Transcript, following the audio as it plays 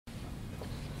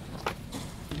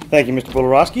Thank you, Mr.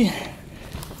 Bularowski.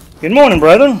 Good morning,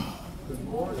 brethren. Good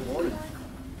morning.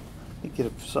 Let me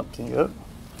get something up.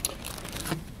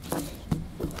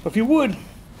 If you would,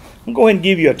 I'll go ahead and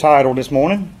give you a title this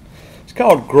morning. It's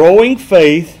called Growing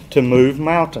Faith to Move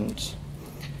Mountains.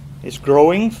 It's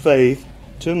Growing Faith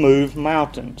to Move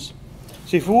Mountains.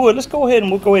 So if you would, let's go ahead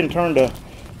and turn to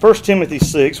 1 Timothy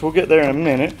 6. We'll get there in a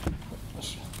minute.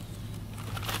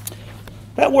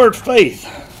 That word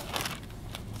faith,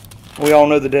 we all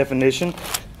know the definition.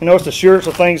 You know, it's the assurance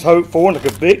of things hoped for and the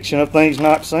conviction of things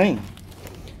not seen.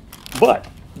 But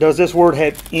does this word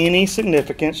have any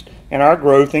significance in our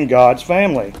growth in God's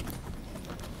family?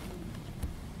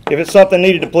 If it's something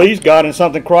needed to please God and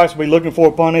something Christ will be looking for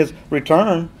upon His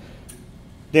return,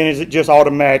 then is it just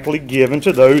automatically given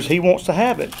to those He wants to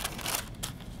have it?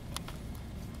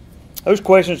 Those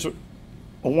questions are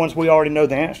ones we already know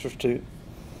the answers to.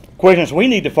 Questions we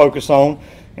need to focus on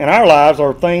in our lives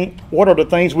are what are the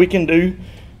things we can do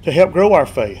to help grow our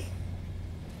faith?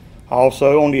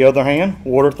 Also, on the other hand,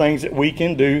 what are things that we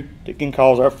can do that can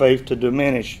cause our faith to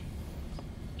diminish?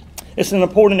 It's an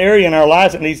important area in our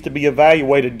lives that needs to be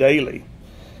evaluated daily,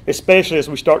 especially as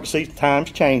we start to see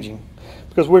times changing.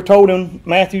 Because we're told in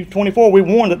Matthew 24, we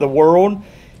warn that the world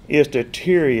is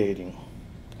deteriorating.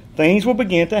 Things will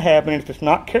begin to happen, and if it's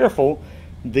not careful,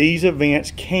 these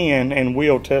events can and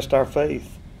will test our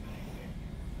faith.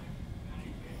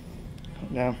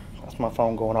 Now, that's my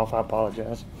phone going off. I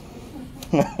apologize.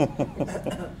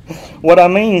 What I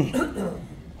mean,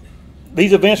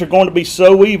 these events are going to be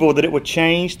so evil that it would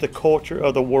change the culture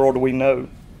of the world we know.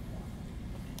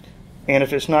 And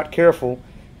if it's not careful,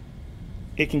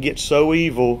 it can get so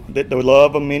evil that the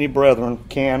love of many brethren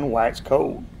can wax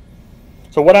cold.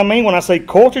 So what I mean when I say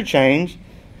culture change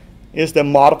is the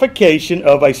modification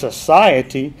of a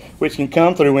society, which can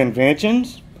come through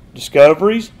inventions,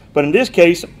 discoveries, but in this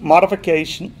case,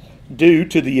 modification due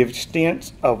to the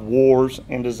extent of wars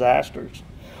and disasters.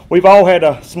 We've all had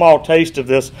a small taste of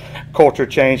this culture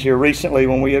change here recently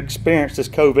when we experienced this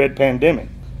COVID pandemic.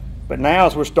 But now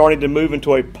as we're starting to move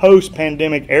into a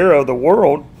post-pandemic era of the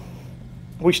world,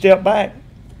 we step back.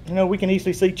 You know, we can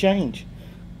easily see change.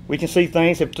 We can see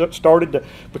things have started to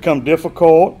become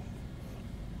difficult.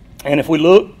 And if we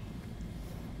look,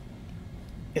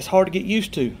 it's hard to get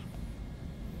used to.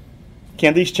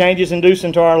 Can these changes induced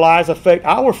into our lives affect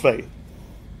our faith?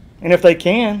 And if they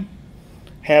can,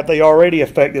 have they already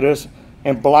affected us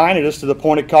and blinded us to the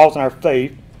point of causing our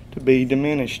faith to be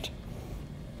diminished?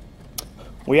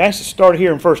 We actually started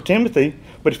here in 1 Timothy,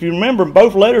 but if you remember in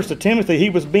both letters to Timothy, he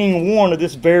was being warned of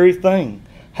this very thing,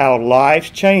 how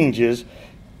life's changes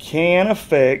can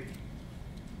affect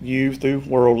you through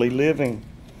worldly living.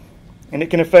 And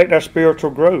it can affect our spiritual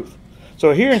growth.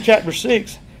 So here in chapter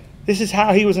 6, this is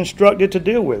how he was instructed to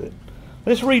deal with it.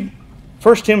 Let's read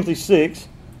 1 Timothy 6,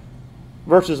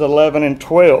 verses 11 and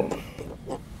 12.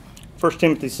 1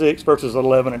 Timothy 6, verses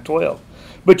 11 and 12.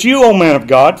 But you, O man of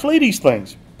God, flee these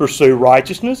things. Pursue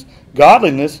righteousness,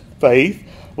 godliness, faith,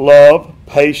 love,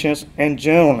 patience, and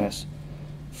gentleness.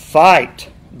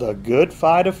 Fight the good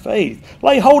fight of faith.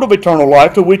 Lay hold of eternal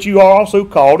life, to which you are also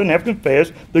called and have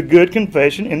confessed the good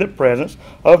confession in the presence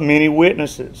of many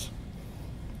witnesses.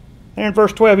 And in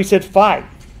verse 12 he said fight.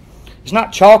 It's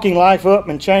not chalking life up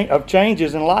and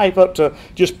changes in life up to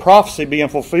just prophecy being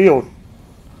fulfilled.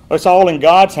 It's all in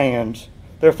God's hands.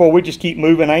 Therefore we just keep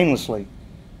moving aimlessly.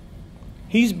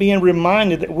 He's being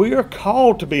reminded that we are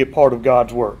called to be a part of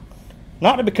God's work,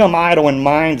 not to become idle in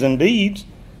minds and deeds.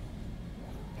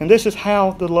 And this is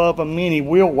how the love of many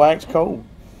will wax cold,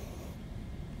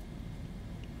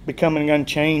 becoming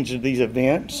unchanged in these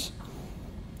events,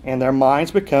 and their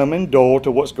minds becoming dull to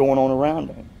what's going on around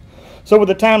them. So with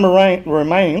the time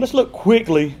remaining, let's look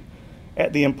quickly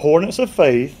at the importance of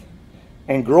faith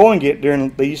and growing it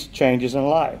during these changes in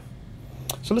life.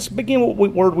 So let's begin with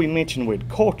what word we mentioned with,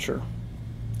 culture.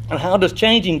 And how does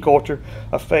changing culture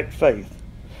affect faith?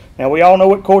 Now we all know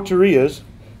what culture is.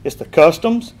 It's the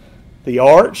customs, the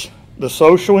arts, the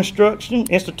social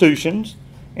institutions,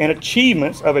 and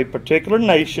achievements of a particular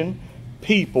nation,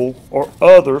 people, or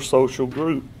other social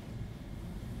group.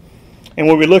 And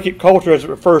when we look at culture as it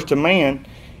refers to man,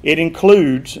 it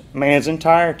includes man's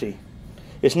entirety.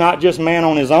 It's not just man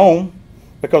on his own,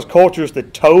 because culture is the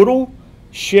total,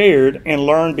 shared, and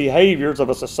learned behaviors of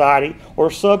a society or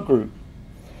subgroup.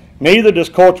 Neither does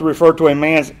culture refer to a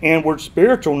man's inward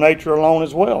spiritual nature alone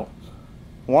as well.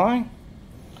 Why?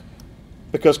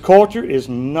 Because culture is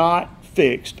not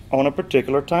fixed on a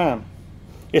particular time.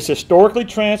 It's historically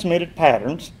transmitted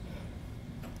patterns.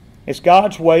 It's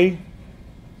God's way,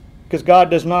 because God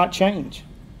does not change.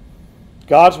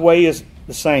 God's way is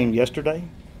the same yesterday,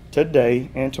 today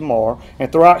and tomorrow.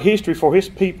 And throughout history for his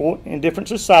people in different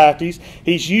societies,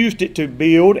 he's used it to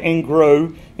build and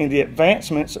grow in the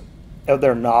advancements of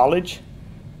their knowledge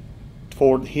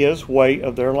toward his way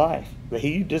of their life that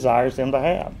he desires them to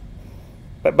have.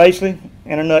 But basically,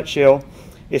 in a nutshell,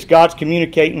 it's God's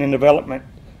communicating and development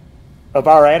of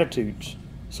our attitudes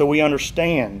so we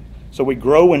understand, so we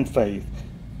grow in faith.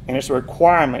 And it's a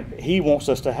requirement he wants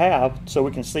us to have so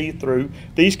we can see through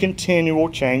these continual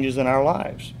changes in our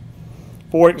lives.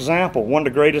 For example, one of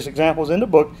the greatest examples in the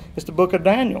book is the book of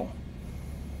Daniel.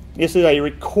 This is a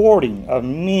recording of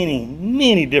many,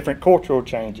 many different cultural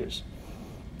changes.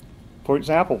 For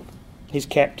example, his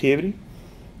captivity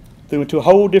through into a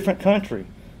whole different country,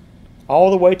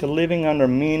 all the way to living under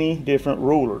many different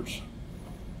rulers.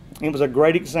 It was a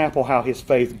great example how his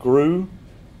faith grew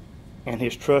and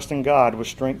his trust in God was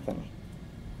strengthened.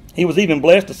 He was even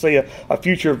blessed to see a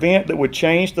future event that would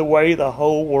change the way the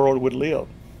whole world would live.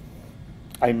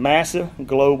 A massive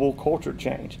global culture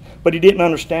change. But he didn't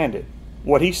understand it.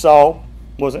 What he saw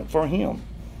wasn't for him.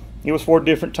 It was for a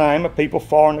different time of people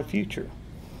far in the future.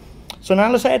 So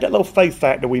now let's add that little faith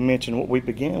factor we mentioned, what we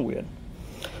began with.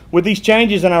 With these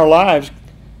changes in our lives,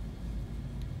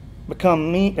 they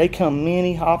come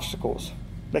many obstacles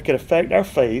that could affect our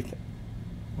faith,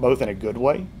 both in a good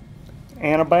way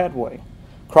and a bad way.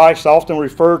 Christ often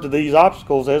referred to these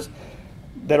obstacles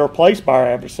that are placed by our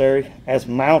adversary as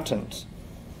mountains.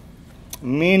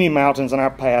 Many mountains in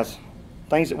our path,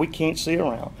 things that we can't see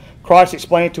around. Christ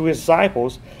explained to his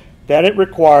disciples that it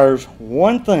requires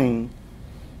one thing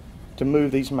to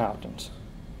move these mountains: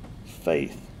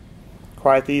 faith.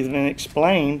 Christ even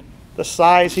explained the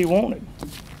size he wanted.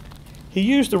 He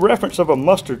used the reference of a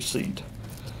mustard seed.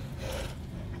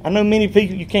 I know many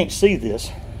people, you can't see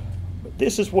this, but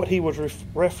this is what he was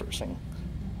referencing.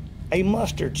 A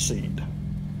mustard seed.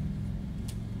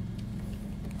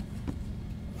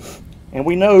 And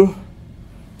we know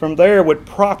from there, with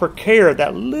proper care of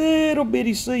that little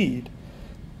bitty seed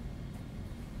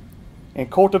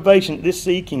and cultivation, this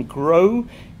seed can grow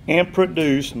and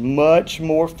produce much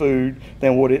more food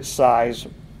than what its size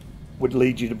would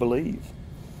lead you to believe.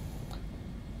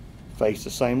 Faith's the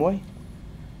same way.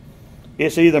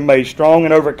 It's either made strong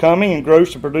and overcoming and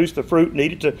grows to produce the fruit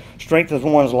needed to strengthen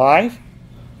one's life,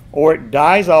 or it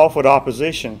dies off with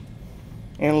opposition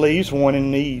and leaves one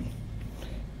in need.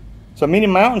 So many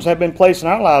mountains have been placed in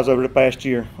our lives over the past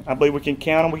year. I believe we can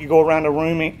count them. We can go around the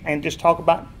room and just talk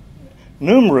about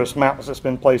numerous mountains that's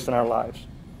been placed in our lives.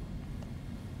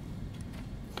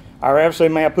 Our adversary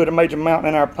may have put a major mountain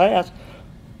in our path,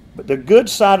 but the good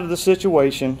side of the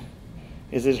situation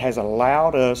is it has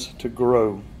allowed us to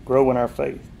grow in our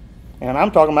faith. And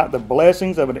I'm talking about the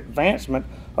blessings of an advancement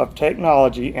of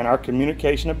technology and our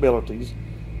communication abilities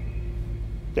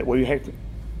that we have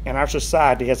in our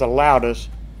society has allowed us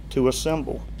to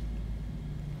assemble.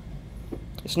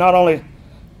 This is not only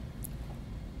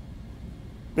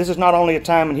a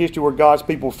time in history where God's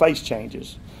people face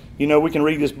changes. You know, we can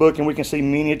read this book and we can see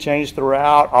many changes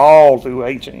all through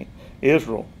ancient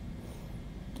Israel.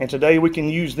 And today we can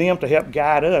use them to help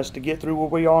guide us to get through where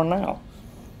we are now.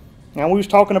 Now, we was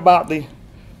talking about the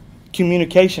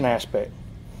communication aspect.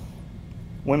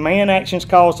 When man actions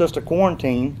caused us to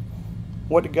quarantine,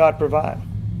 what did God provide?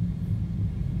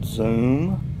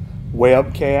 Zoom,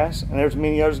 webcast, and there's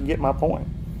many others to get my point.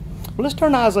 Well, let's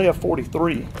turn to Isaiah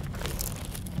 43.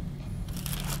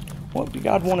 What did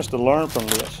God want us to learn from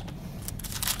this?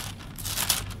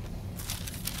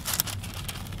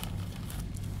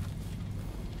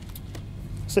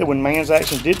 It said when man's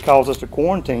actions did cause us to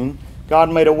quarantine, God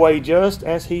made a way just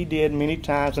as he did many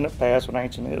times in the past with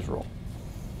ancient Israel.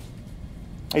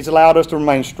 He's allowed us to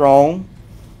remain strong.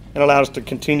 It allowed us to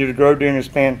continue to grow during this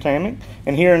pandemic.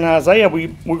 And here in Isaiah, we're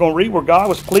going to read where God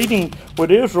was pleading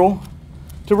with Israel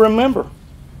to remember.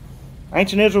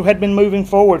 Ancient Israel had been moving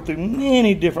forward through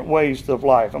many different ways of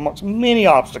life, amongst many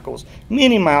obstacles,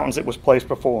 many mountains that was placed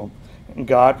before them. And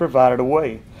God provided a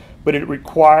way. But it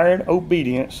required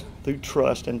obedience through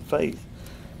trust and faith.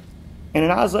 And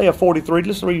in Isaiah 43,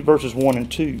 let's read verses 1 and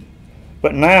 2.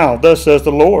 But now, thus says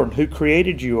the Lord, who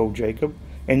created you, O Jacob,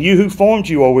 and you who formed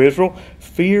you, O Israel,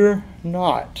 fear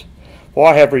not. For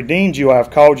I have redeemed you, I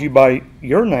have called you by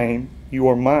your name, you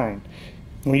are mine.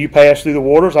 When you pass through the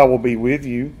waters, I will be with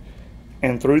you,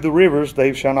 and through the rivers,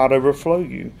 they shall not overflow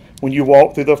you. When you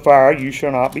walk through the fire, you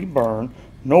shall not be burned,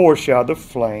 nor shall the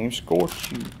flames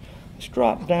scorch you. Let's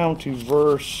drop down to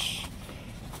verse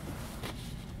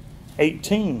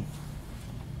 18.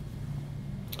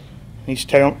 He's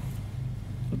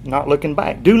not looking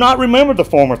back. Do not remember the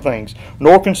former things,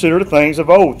 nor consider the things of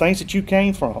old, things that you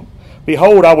came from.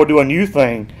 Behold, I will do a new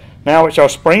thing. Now it shall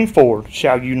spring forth.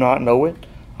 Shall you not know it?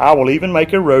 I will even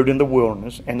make a road in the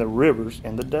wilderness and the rivers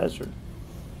in the desert.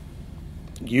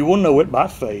 You will know it by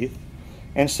faith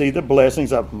and see the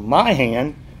blessings of my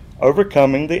hand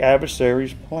overcoming the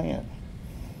adversary's plan.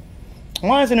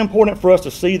 Why is it important for us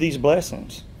to see these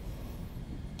blessings?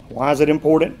 Why is it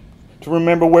important to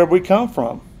remember where we come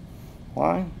from?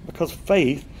 Why? Because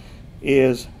faith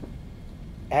is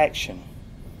action.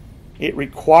 It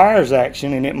requires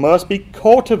action, and it must be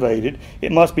cultivated.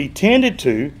 It must be tended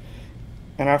to,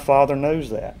 and our Father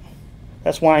knows that.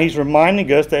 That's why He's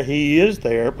reminding us that He is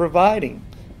there providing.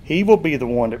 He will be the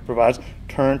one that provides.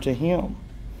 Turn to Him.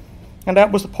 And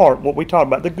that was the part, what we talked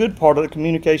about, the good part of the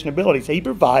communication abilities. He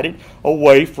provided a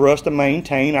way for us to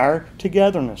maintain our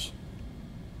togetherness.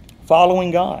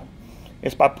 Following God.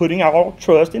 It's by putting our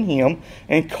trust in Him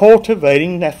and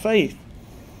cultivating that faith.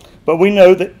 But we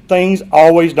know that things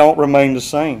always don't remain the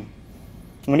same.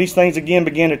 When these things again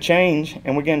begin to change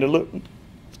and we begin to look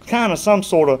kind of some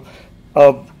sort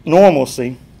of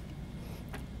normalcy,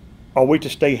 are we to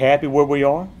stay happy where we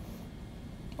are?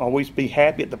 Are we to be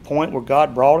happy at the point where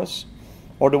God brought us?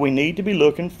 Or do we need to be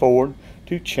looking forward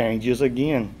to changes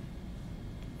again?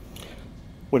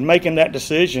 When making that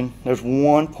decision, there's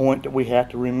one point that we have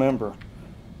to remember.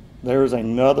 There is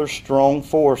another strong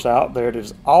force out there that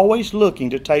is always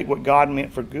looking to take what God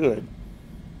meant for good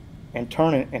and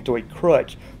turn it into a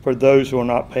crutch for those who are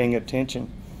not paying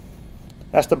attention.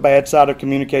 That's the bad side of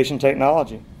communication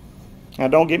technology. Now,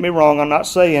 don't get me wrong, I'm not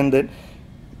saying that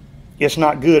it's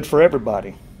not good for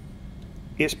everybody.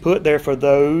 It's put there for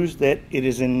those that it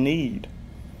is in need.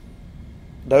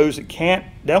 Those that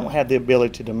don't have the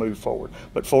ability to move forward.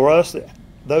 But for us,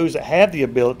 those that have the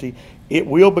ability, it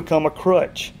will become a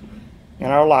crutch in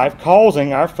our life,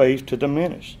 causing our faith to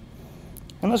diminish.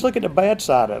 And let's look at the bad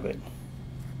side of it.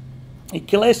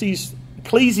 Ecclesiastes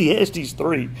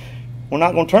 3. We're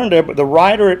not going to turn there, but the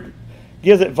writer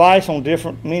gives advice on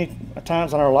many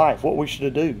times in our life, what we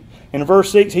should do. In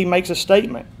verse 6, he makes a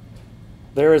statement.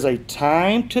 There is a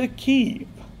time to keep,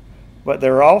 but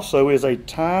there also is a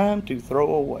time to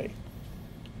throw away.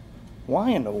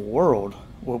 Why in the world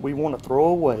would we want to throw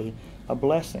away a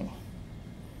blessing?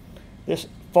 This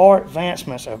far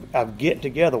advancements of getting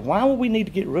together, why would we need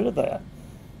to get rid of that?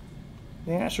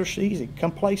 The answer is easy.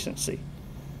 Complacency.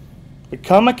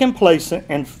 Becoming complacent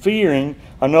and fearing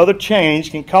another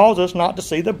change can cause us not to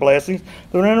see the blessings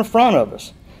that are in front of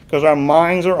us, because our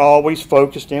minds are always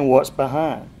focused in what's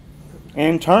behind.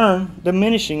 And in turn,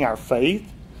 diminishing our faith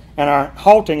and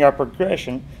halting our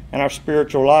progression in our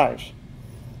spiritual lives.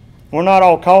 We're not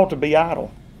all called to be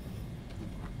idle.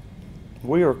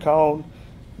 We are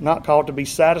not called to be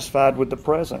satisfied with the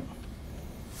present.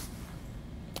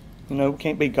 We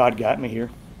can't be, God got me here.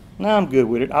 No, I'm good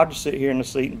with it. I'll just sit here in the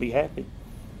seat and be happy.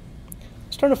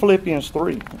 Let's turn to Philippians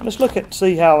 3. Let's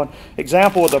see how an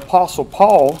example of the Apostle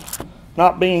Paul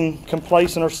not being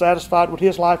complacent or satisfied with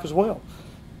his life as well.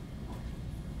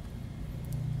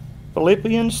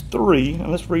 Philippians 3,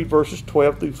 and let's read verses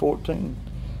 12 through 14.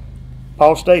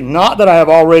 Paul stated, not that I have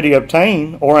already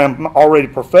obtained or am already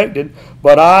perfected,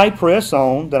 but I press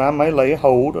on that I may lay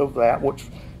hold of that which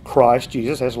Christ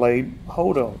Jesus has laid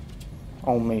hold of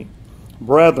on me.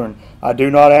 Brethren, I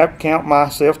do not count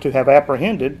myself to have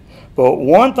apprehended, but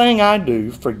one thing I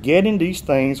do, forgetting these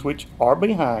things which are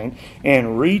behind,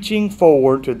 and reaching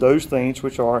forward to those things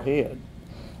which are ahead.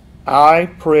 I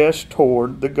press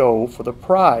toward the goal for the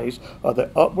prize of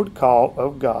the upward call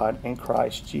of God in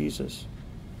Christ Jesus.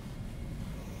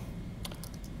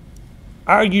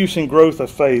 Our use and growth of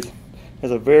faith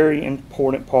is a very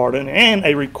important part and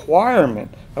a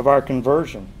requirement of our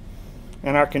conversion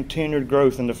and our continued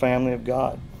growth in the family of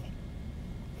God.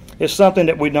 It's something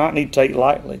that we not need to take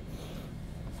lightly.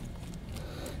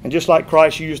 And just like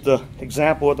Christ used the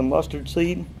example of the mustard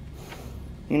seed,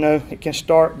 it can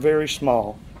start very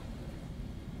small,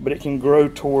 but it can grow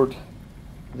toward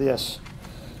this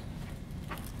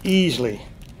easily.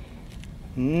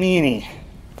 Many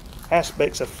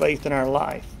aspects of faith in our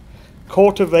life,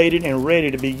 cultivated and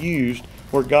ready to be used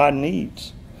where God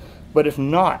needs. But if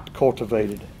not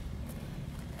cultivated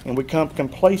and we become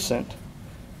complacent,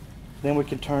 then we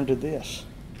can turn to this.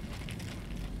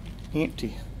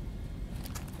 Empty.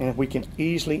 And we can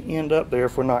easily end up there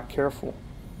if we're not careful.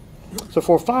 So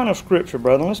for final scripture,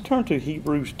 brethren, let's turn to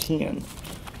Hebrews 10.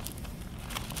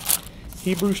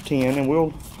 Hebrews 10, and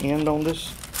we'll end on this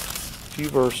few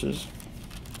verses.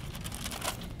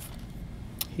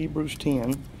 Hebrews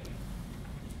 10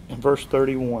 and verse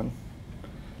 31.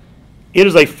 It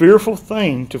is a fearful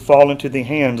thing to fall into the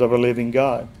hands of a living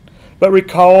God. But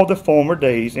recall the former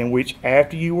days in which,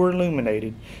 after you were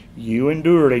illuminated, you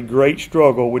endured a great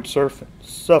struggle with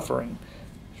suffering.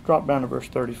 Let's drop down to verse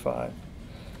 35.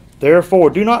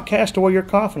 Therefore, do not cast away your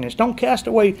confidence. Don't cast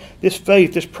away this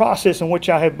faith, this process in which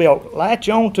I have built. Latch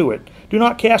on to it. Do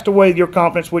not cast away your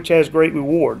confidence, which has great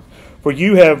reward. For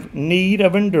you have need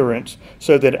of endurance,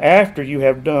 so that after you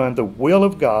have done the will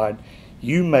of God,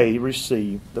 you may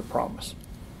receive the promise.